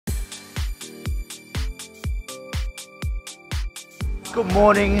Good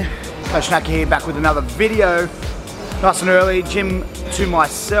morning, Coach Naki here, back with another video. Nice and early, gym to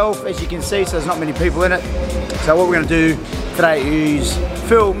myself, as you can see, so there's not many people in it. So what we're going to do today is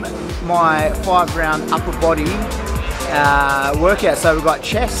film my 5-round upper body workout. So we've got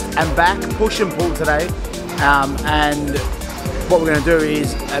chest and back, push and pull today. And what we're going to do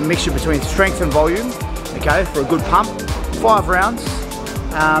is a mixture between strength and volume, okay, for a good pump. 5 rounds.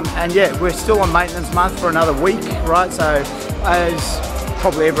 And yeah, we're still on maintenance month for another week, right? So as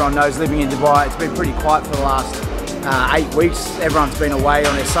probably everyone knows, living in Dubai, it's been pretty quiet for the last 8 weeks. Everyone's been away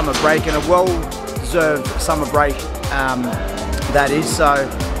on their summer break, and a well-deserved summer break that is. So,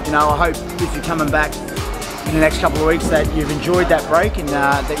 you know, I hope if you're coming back in the next couple of weeks that you've enjoyed that break and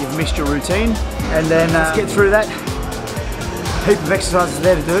that you've missed your routine. And then let's get through that. Heap of exercises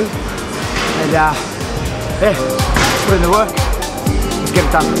there to do. And yeah, put in the work. Let's get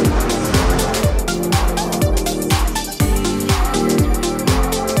it done.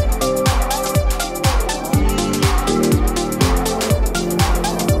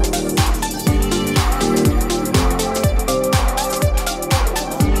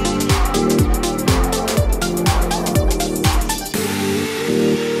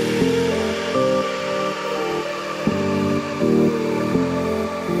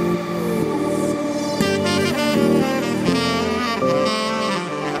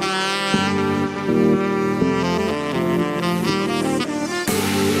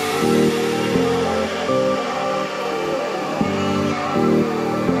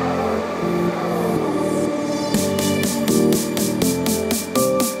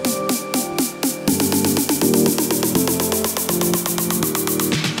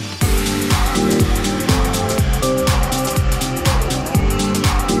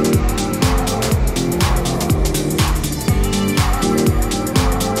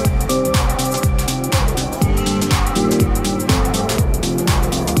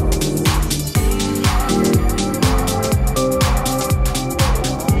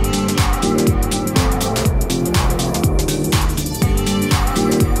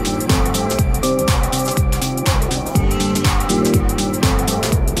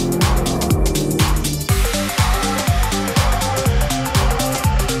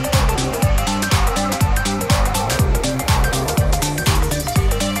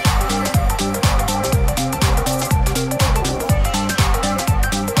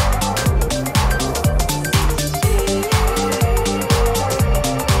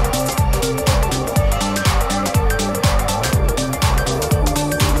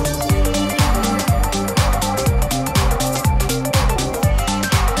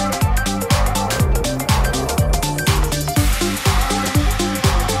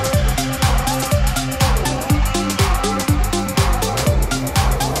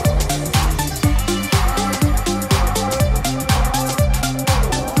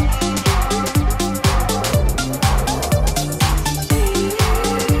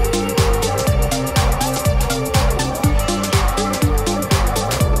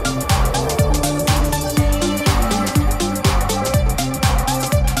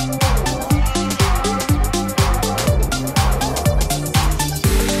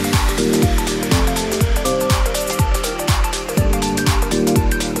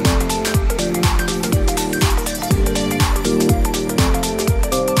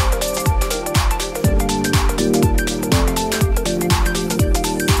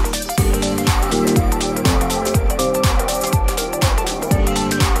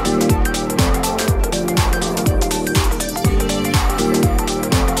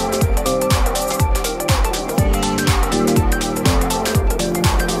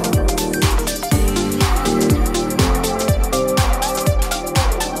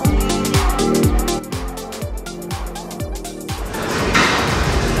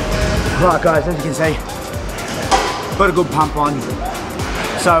 Right guys, as you can see, got a good pump on.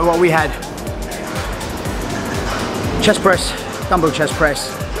 So what we had, chest press, dumbbell chest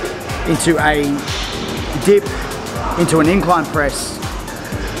press, into a dip, into an incline press,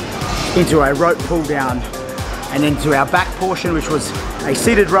 into a rope pull down, and into our back portion, which was a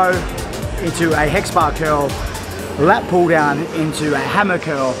seated row, into a hex bar curl, lat pull down into a hammer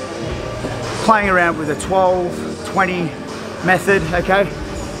curl, playing around with a 12-20 method, okay?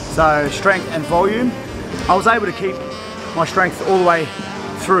 So strength and volume. I was able to keep my strength all the way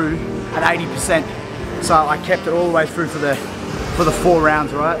through at 80%. So I kept it all the way through for the 4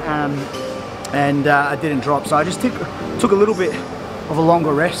 rounds, right? And I didn't drop. So I just took a little bit of a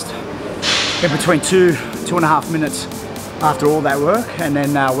longer rest in between 2.5 minutes after all that work, and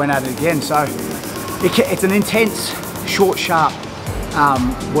then went at it again. So it's an intense, short, sharp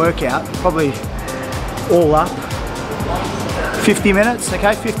workout, probably all up 50 minutes,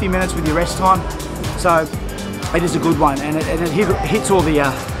 okay? 50 minutes with your rest time. So it is a good one, and it hits all the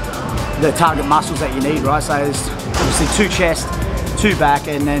target muscles that you need, right? So there's obviously 2 chest, 2 back,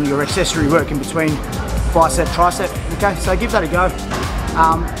 and then your accessory work in between, bicep, tricep, okay? So give that a go.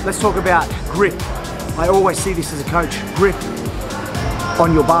 Let's talk about grip. I always see this as a coach. Grip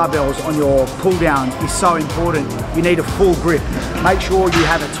on your barbells, on your pull down is so important. You need a full grip. Make sure you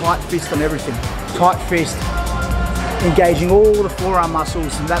have a tight fist on everything. Tight fist, engaging all the forearm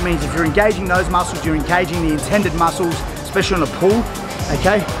muscles. And that means if you're engaging those muscles, you're engaging the intended muscles, especially on a pull,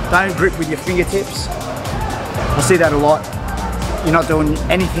 okay? Don't grip with your fingertips. I see that a lot. You're not doing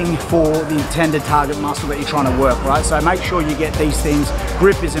anything for the intended target muscle that you're trying to work, right? So make sure you get these things.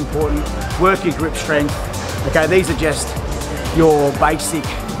 Grip is important. Work your grip strength. Okay, these are just your basic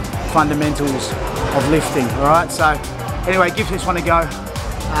fundamentals of lifting, all right? So anyway, give this one a go,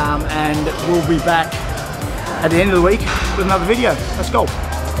 and we'll be back at the end of the week with another video. Let's go.